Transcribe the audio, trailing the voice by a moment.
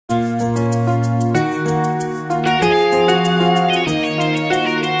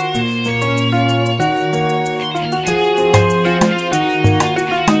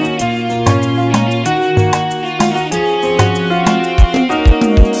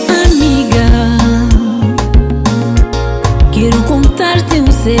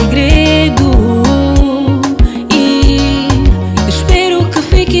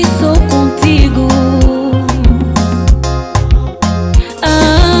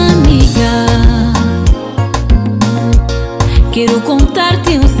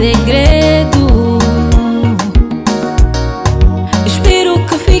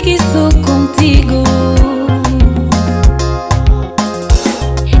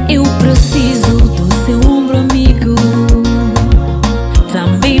Eu preciso do seu ombro amigo,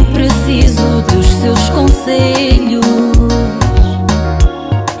 também preciso dos seus conselhos,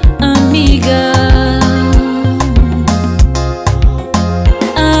 amiga.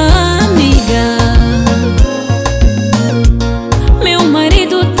 Amiga, meu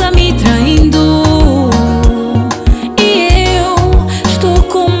marido tá me traindo e eu estou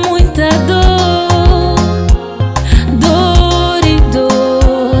com muita dor, dor e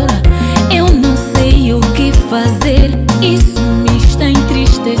dor. Eu não sei o que fazer, isso me está a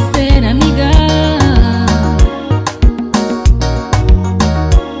entristecer, amiga.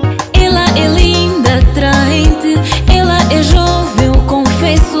 Ela é linda, atraente, ela é jovem, eu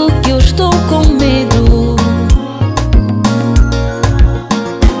confesso que eu estou com medo.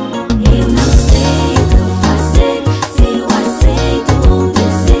 Eu não sei o que fazer, se eu aceito ou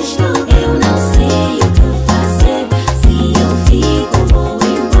desisto. Eu não sei o que fazer, se eu fico ou vou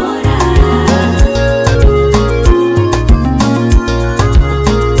embora.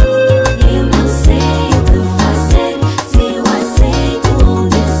 Eu não sei o que fazer, se eu aceito ou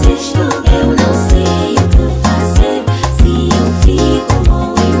desisto. Eu não sei o que fazer, se eu fico ou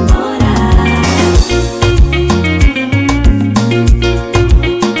vou embora.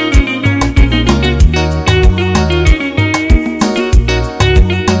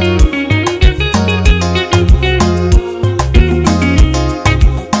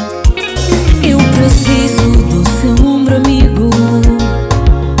 Eu preciso do seu ombro amigo,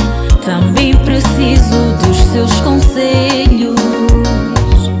 também preciso dos seus conselhos,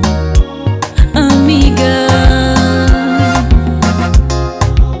 amiga.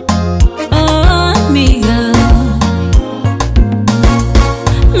 Oh, amiga,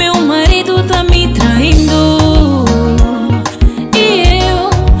 meu marido tá me traindo e eu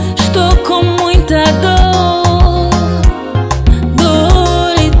estou com muita dor,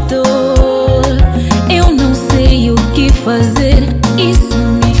 dor e dor. Eu não sei o que fazer, isso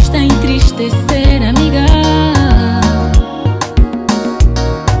me está a entristecer, amiga.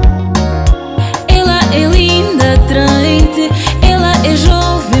 Ela é linda, atraente, ela é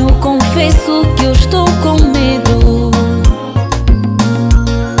jovem, eu confesso